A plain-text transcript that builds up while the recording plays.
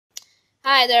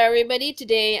Hi there, everybody.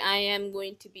 Today I am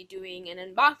going to be doing an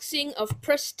unboxing of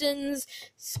Pristin's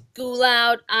School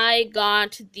Out. I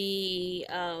got the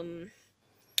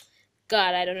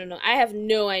God, I don't know. I have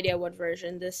no idea what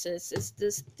version this is. Is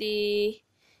this the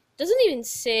doesn't even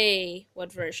say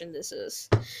what version this is.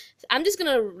 I'm just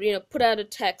gonna put out a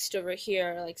text over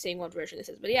here like saying what version this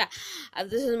is. But yeah,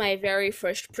 this is my very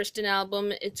first Pristin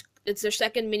album. It's their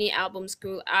second mini album,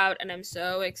 School Out, and I'm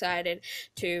so excited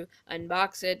to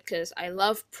unbox it because I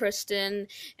love Pristin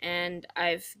and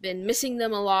I've been missing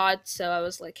them a lot. So I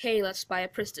was like, hey, let's buy a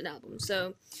Pristin album.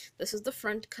 So this is the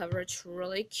front cover. It's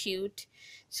really cute.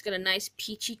 It's got a nice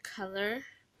peachy color.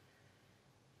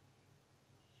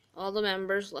 All the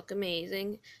members look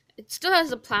amazing. It still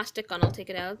has the plastic on. I'll take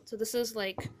it out. So this is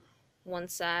like one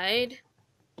side.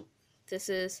 This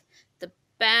is the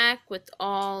back with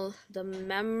all the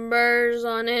members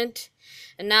on it.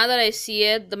 And now that I see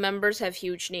it, the members have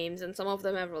huge names and some of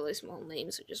them have really small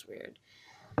names, which is weird.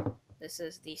 This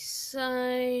is the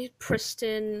side.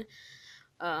 Pristin,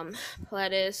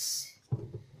 Pledis.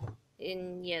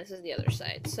 And yeah, this is the other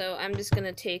side. So I'm just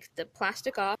gonna take the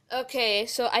plastic off. Okay,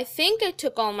 so I think I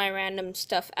took all my random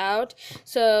stuff out.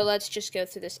 So let's just go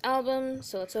through this album.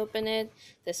 So let's open it.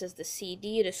 This is the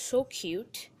CD. It is so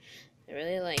cute. I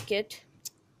really like it.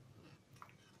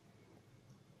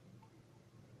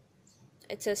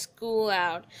 It says School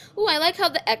Out. Ooh, I like how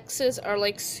the X's are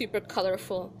like super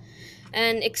colorful.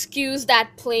 And excuse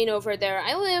that plane over there.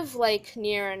 I live like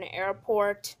near an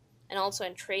airport and also a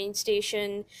train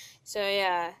station. So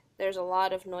yeah, there's a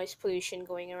lot of noise pollution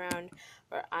going around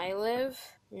where I live.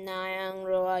 Nayang,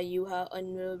 Roa, Yuha,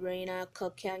 Unmu, Reina,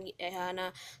 Kokyang,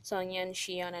 Ehana, Songyan,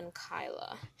 Shion, and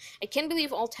Kyla. I can't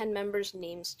believe all 10 members'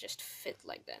 names just fit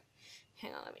like that.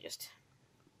 Hang on, let me just...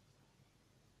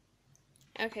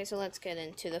 Okay, so let's get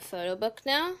into the photo book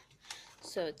now.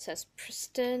 So it says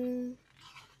Pristin,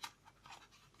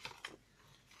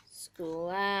 School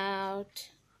Out.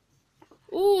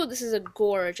 Ooh, this is a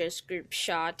gorgeous group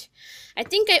shot. I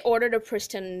think I ordered a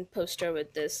Pristin poster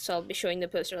with this, so I'll be showing the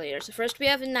poster later. So first we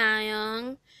have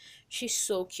Nayoung. She's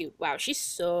so cute. Wow, she's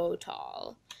so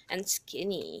tall and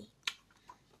skinny.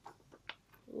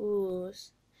 Ooh.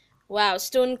 Wow,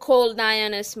 Stone Cold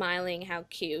Nayeon is smiling. How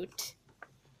cute.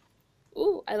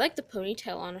 Ooh, I like the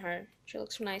ponytail on her. She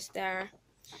looks nice there.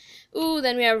 Ooh,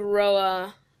 then we have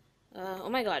Roa. Oh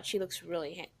my god, she looks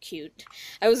really cute.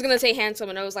 I was gonna say handsome,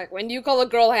 and I was like, when do you call a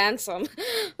girl handsome?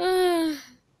 But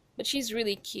she's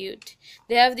really cute.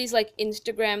 They have these like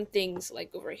Instagram things like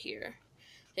over here.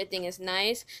 That thing is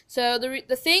nice. So the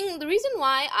reason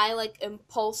why I like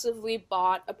impulsively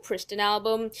bought a Pristin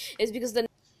album is because the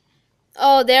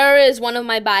Oh, there is one of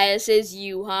my biases,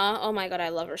 Yuha. Oh my god, I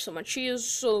love her so much. She is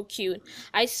so cute.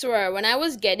 I swear, when I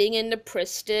was getting into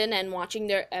Pristin and watching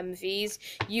their MVs,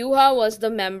 Yuha was the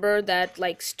member that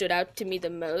like stood out to me the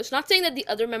most. Not saying that the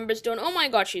other members don't. Oh my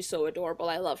god, she's so adorable.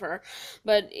 I love her.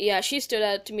 But yeah, she stood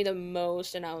out to me the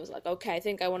most, and I was like, okay, I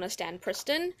think I want to stand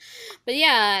Pristin. But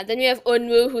yeah, then we have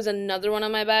Unwoo, who's another one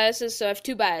of my biases. So I have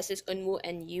two biases, Unwoo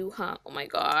and Yuha. Oh my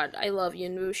god, I love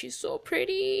Yunwoo. She's so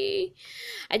pretty.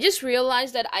 I just realized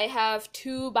that I have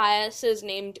two biases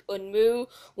named Unwoo.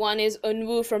 One is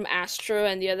Unwoo from Astro,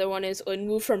 and the other one is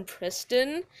Unwoo from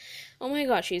Pristin. Oh my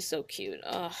god, she's so cute.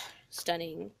 Ugh,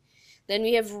 stunning. Then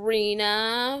we have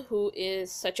Rina, who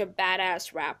is such a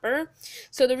badass rapper.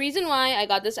 So the reason why I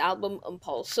got this album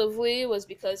impulsively was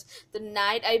because the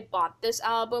night I bought this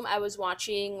album, I was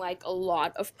watching like a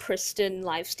lot of Pristin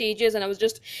live stages, and I was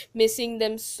just missing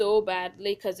them so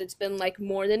badly because it's been like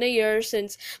more than a year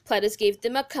since Pledis gave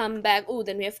them a comeback. Ooh,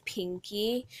 then we have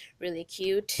Pinky, really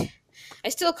cute. I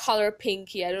still call her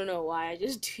Pinky. I don't know why. I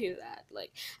just do that.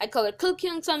 Like I call her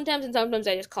Kookyung sometimes, and sometimes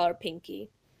I just call her Pinky.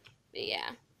 But yeah.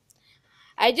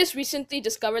 I just recently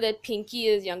discovered that Pinky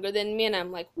is younger than me, and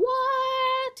I'm like,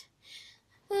 what?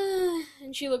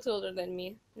 And she looks older than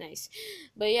me. Nice.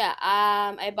 But yeah,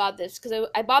 I bought this because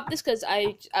I bought this because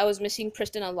I was missing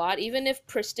Pristin a lot. Even if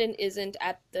Pristin isn't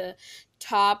at the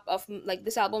top of like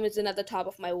this album isn't at the top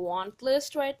of my want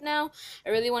list right now, I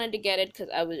really wanted to get it because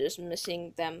I was just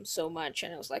missing them so much,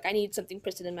 and I was like, I need something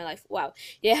Pristin in my life. Wow,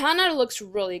 yeah, Hannah looks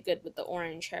really good with the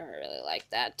orange hair. I really like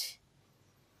that.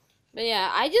 But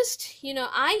yeah, I just,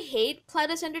 I hate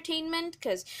Pledis Entertainment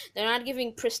because they're not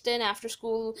giving Pristin After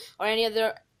School or any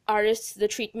other artists the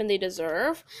treatment they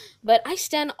deserve. But I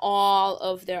stand all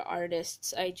of their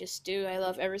artists. I just do. I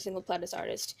love every single Pledis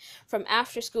artist. From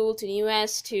After School to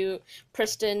NUS to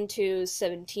Pristin to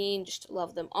 17. Just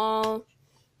love them all.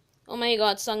 Oh my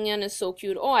god, Sungyeon is so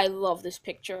cute. Oh, I love this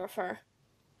picture of her.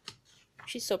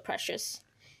 She's so precious.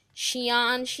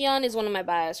 Xian is one of my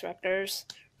bias rectors.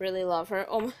 Really love her.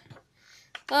 Oh,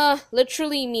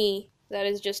 Literally me.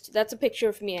 That's a picture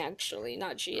of me actually,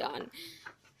 not Jian.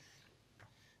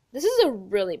 This is a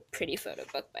really pretty photo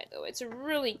book, by the way. It's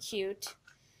really cute.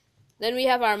 Then we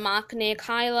have our Maknae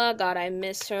Kyla. God, I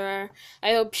miss her.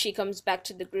 I hope she comes back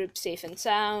to the group safe and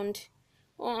sound.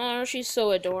 Oh, she's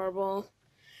so adorable.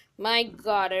 My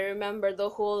God, I remember the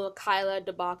whole Kyla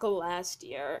debacle last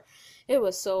year. It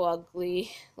was so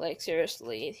ugly. Like,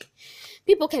 seriously.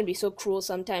 People can be so cruel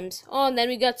sometimes. Oh, and then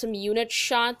we got some unit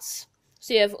shots.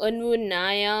 So you have Unwoo,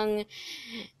 Nayoung,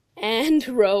 and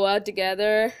Roa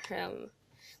together.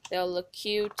 They all look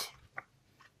cute.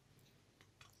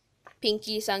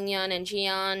 Pinky, Sangyeon, and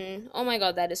Jian. Oh my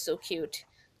God, that is so cute.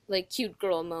 Like, cute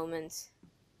girl moments.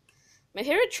 My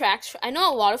favorite tracks, I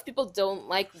know a lot of people don't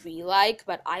like We Like,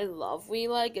 but I love We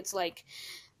Like. It's like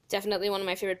definitely one of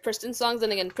my favorite Pristin songs.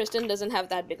 And again, Pristin doesn't have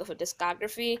that big of a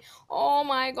discography. Oh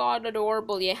my God,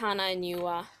 adorable. Yehana and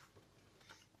Yua.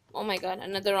 Oh my God,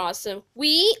 another awesome.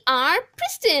 We are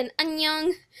Pristin.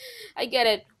 Annyeong. I get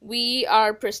it. We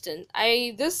are Pristin.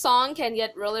 This song can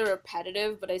get really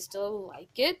repetitive, but I still like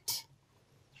it.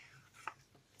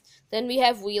 Then we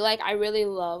have We Like. I really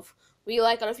love We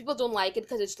Like. A lot of people don't like it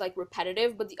because it's like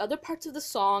repetitive, but the other parts of the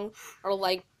song are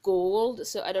like gold,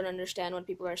 so I don't understand what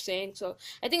people are saying. So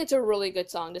I think it's a really good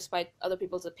song despite other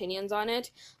people's opinions on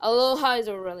it. Aloha is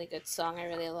a really good song. I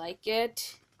really like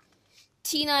it.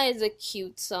 Tina is a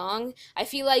cute song. I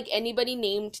feel like anybody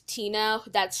named Tina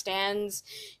that stands,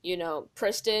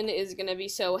 Pristin is gonna be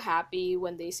so happy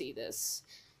when they see this.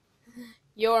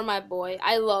 You're My Boy.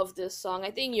 I love this song. I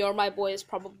think You're My Boy is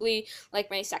probably like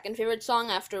my second favorite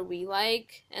song after We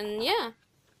Like. And yeah,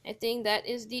 I think that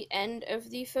is the end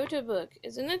of the photo book,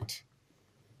 isn't it?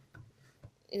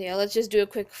 Yeah, let's just do a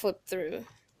quick flip through.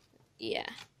 Yeah,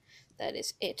 that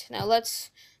is it. Now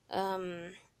let's go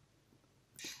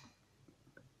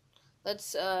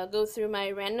through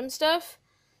my random stuff.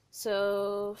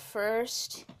 So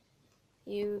first,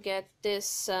 you get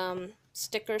this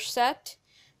sticker set,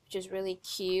 which is really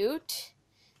cute.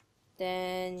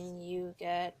 Then you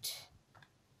get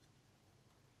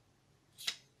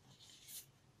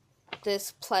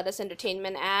this Pledis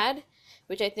Entertainment ad,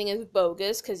 which I think is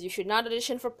bogus because you should not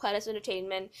audition for Pledis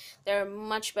Entertainment. There are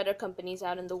much better companies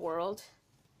out in the world.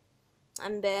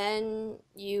 And then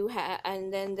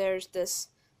there's this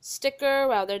sticker.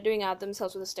 Wow, they're doing out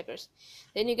themselves with the stickers.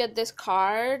 Then you get this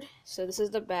card. So this is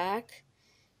the back.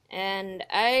 And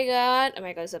I got, oh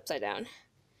my God, it's upside down.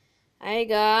 I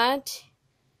got,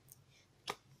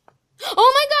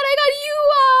 oh my God, I got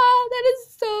Yua! That is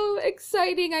so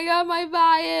exciting. I got my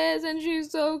bias and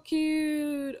she's so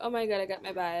cute. Oh my God, I got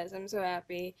my bias. I'm so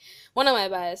happy. One of my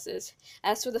biases.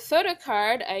 As for the photo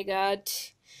card, I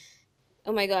got,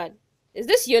 oh my God, is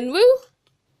this Yunwoo?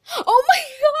 Oh my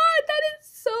God, that is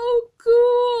so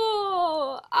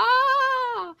cool.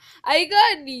 I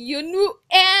got Yunwoo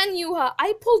and Yuha.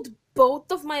 I pulled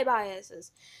both of my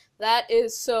biases. That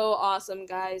is so awesome,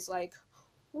 guys. Like,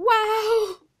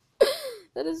 wow.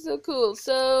 That is so cool.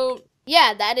 So,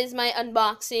 yeah, that is my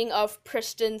unboxing of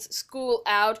Pristin's School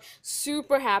Out.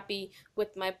 Super happy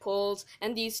with my pulls,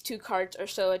 and these two cards are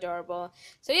so adorable.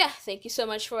 So, yeah, thank you so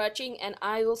much for watching, and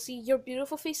I will see your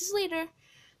beautiful faces later.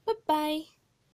 Bye-bye.